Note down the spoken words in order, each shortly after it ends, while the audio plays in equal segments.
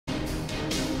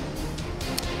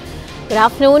Good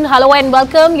afternoon, hello and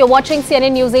welcome. You're watching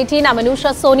CNN News 18. I'm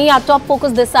Anusha Soni. Our top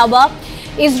focus this hour.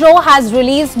 ISRO has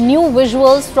released new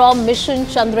visuals from mission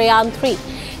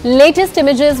Chandrayaan3. Latest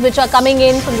images which are coming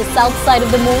in from the south side of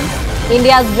the moon.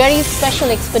 India's very special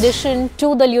expedition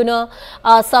to the lunar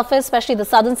surface, especially the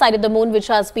southern side of the moon, which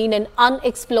has been an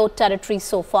unexplored territory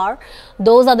so far.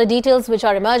 Those are the details which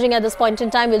are emerging at this point in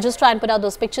time. We'll just try and put out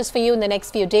those pictures for you in the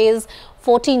next few days.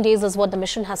 14 days is what the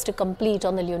mission has to complete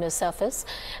on the lunar surface.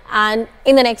 And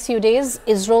in the next few days,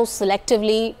 ISRO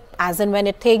selectively, as and when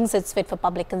it thinks it's fit for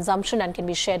public consumption and can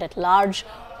be shared at large,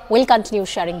 will continue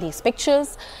sharing these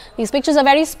pictures. These pictures are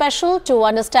very special to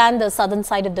understand the southern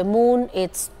side of the moon,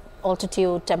 its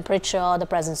altitude, temperature, the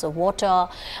presence of water,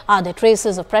 the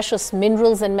traces of precious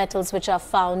minerals and metals which are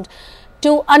found,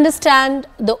 to understand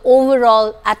the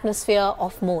overall atmosphere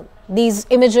of moon. These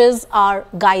images are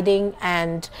guiding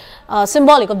and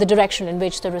symbolic of the direction in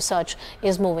which the research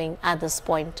is moving at this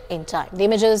point in time. The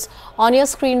images on your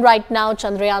screen right now,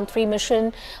 Chandrayaan3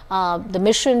 mission, the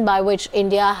mission by which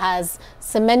India has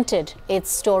cemented its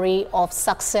story of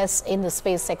success in the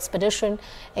space expedition,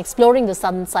 exploring the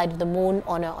southern side of the moon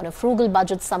on a frugal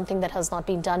budget, something that has not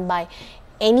been done by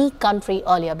any country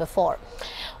earlier before.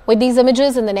 With these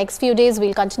images, in the next few days,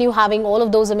 we'll continue having all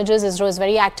of those images. ISRO is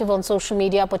very active on social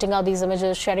media, putting out these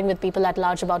images, sharing with people at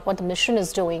large about what the mission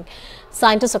is doing.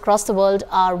 Scientists across the world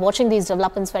are watching these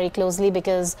developments very closely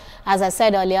because, as I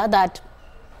said earlier, that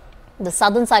the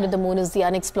southern side of the moon is the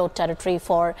unexplored territory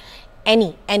for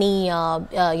any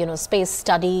space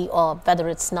study, or whether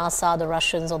it's NASA, the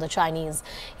Russians or the Chinese.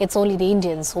 It's only the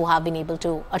Indians who have been able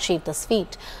to achieve this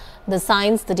feat. The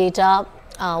science, the data,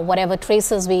 whatever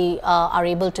traces we are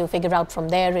able to figure out from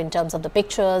there in terms of the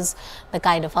pictures, the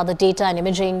kind of other data and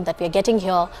imaging that we are getting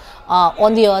here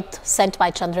on the Earth sent by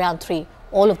Chandrayaan3,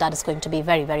 all of that is going to be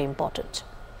very, very important.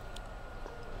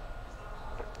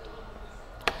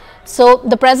 So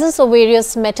the presence of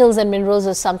various metals and minerals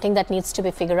is something that needs to be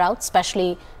figured out,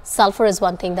 especially sulphur is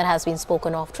one thing that has been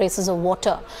spoken of. Traces of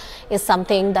water is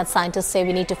something that scientists say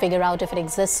we need to figure out if it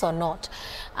exists or not.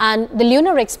 And the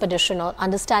lunar expedition, or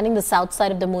understanding the south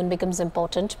side of the moon, becomes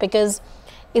important because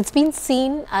it's been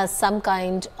seen as some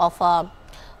kind of a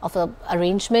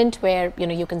arrangement where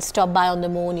you can stop by on the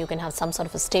moon, you can have some sort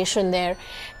of a station there,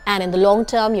 and in the long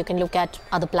term you can look at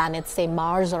other planets, say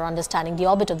Mars, or understanding the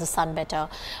orbit of the sun better.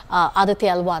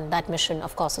 Aditya-L1, that mission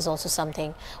of course is also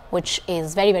something which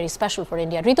is very, very special for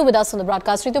India. Ritu with us on the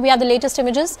broadcast. Ritu, we have the latest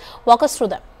images. Walk us through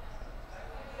them.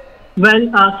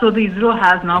 Well, so the ISRO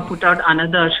has now put out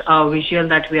another visual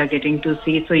that we are getting to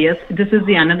see. So yes, this is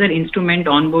the another instrument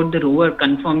on board the rover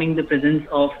confirming the presence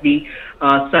of the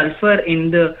sulphur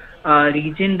in the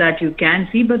region that you can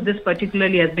see, but this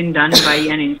particularly has been done by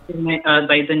an instrument,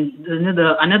 by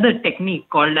another technique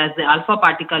called as the alpha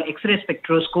particle X-ray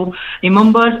spectroscope.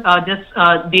 Remember, just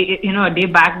a day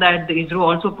back that the ISRO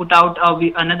also put out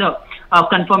another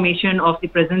confirmation of the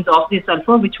presence of the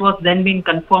sulphur, which was then being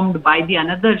confirmed by the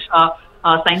another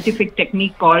scientific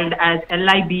technique called as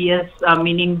LIBS,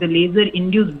 meaning the laser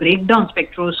induced breakdown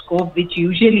spectroscope, which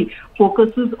usually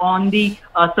focuses on the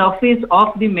surface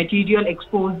of the material,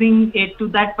 exposing it to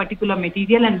that particular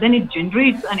material, and then it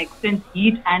generates an extent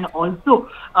heat and also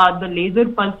the laser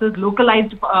pulses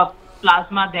localized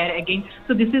plasma there again.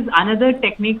 So this is another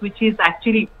technique which is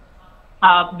actually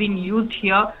being used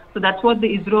here. So that's what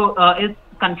the ISRO is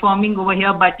confirming over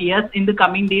here. But yes, in the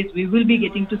coming days we will be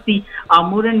getting to see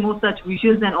more and more such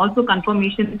visuals and also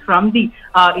confirmations from the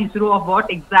ISRO of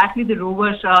what exactly the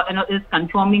rover is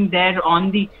confirming there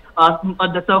on the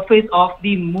surface of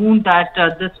the moon, that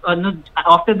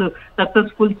after the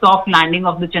successful soft landing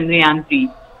of the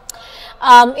Chandrayaan3.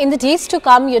 In the days to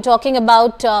come, you're talking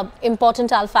about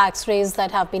important alpha X-rays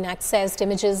that have been accessed,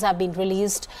 images have been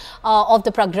released of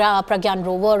the Pragyan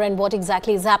rover and what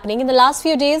exactly is happening. In the last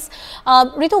few days,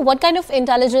 Ritu, what kind of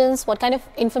intelligence, what kind of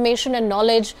information and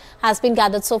knowledge has been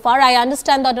gathered so far? I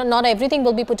understand that not everything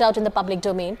will be put out in the public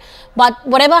domain, but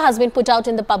whatever has been put out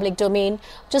in the public domain,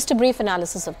 just a brief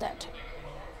analysis of that.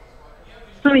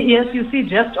 So yes, you see,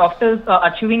 just after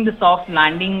achieving the soft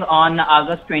landing on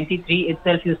August 23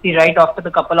 itself, you see, right after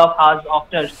the couple of hours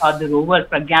after the rover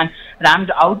Pragyan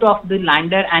ramped out of the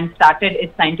lander and started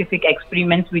its scientific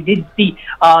experiments, we did see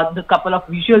the couple of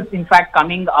visuals, in fact,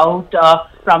 coming out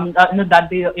from that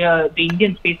the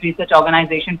Indian Space Research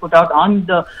Organization put out on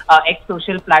the X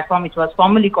social platform, which was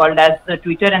formerly called as the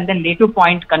Twitter, and then later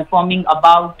point confirming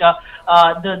about the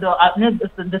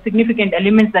significant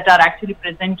elements that are actually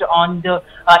present on the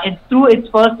through its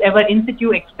first ever in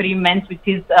situ experiments, which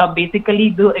is basically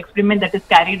the experiment that is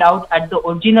carried out at the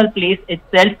original place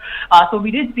itself. So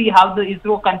we did see how the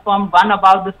ISRO confirmed one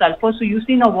about the sulphur. So you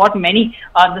see now what many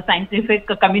the scientific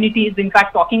community is in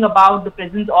fact talking about the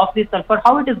presence of this sulphur,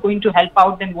 how it is going to help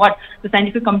out, and what the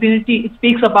scientific community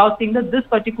speaks about, saying that this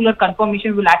particular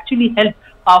confirmation will actually help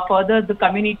further the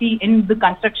community in the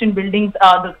construction buildings,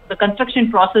 the construction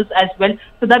process as well.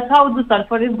 So that's how the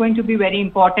sulphur is going to be very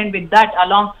important. With that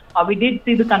along, we did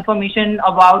see the confirmation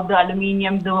about the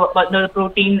aluminium, the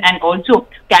protein, and also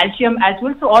calcium as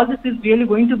well. So all this is really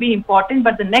going to be important.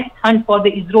 But the next hunt for the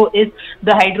ISRO is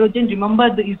the hydrogen.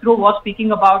 Remember, the ISRO was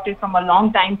speaking about it from a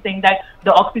long time, saying that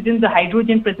the oxygen, the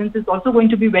hydrogen presence is also going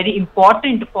to be very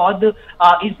important for the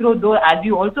ISRO. Though, as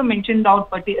you also mentioned out,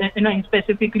 but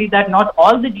specifically that not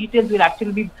all the details will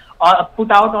actually be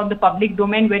put out on the public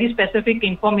domain. Very specific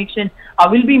information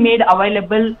will be made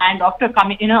available, and after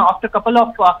coming, after a couple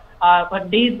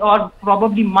of days or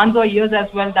probably months or years as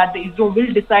well, that the ISRO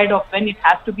will decide of when it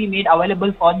has to be made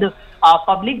available for the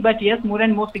public. But yes, more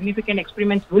and more significant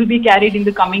experiments will be carried in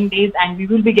the coming days, and we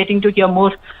will be getting to hear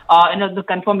more, the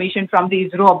confirmation from the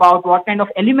ISRO about what kind of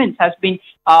elements has been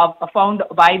found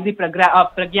by the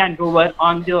Pragyan rover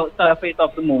on the surface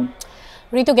of the moon.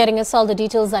 Ritu getting us all the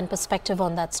details and perspective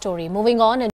on that story. Moving on.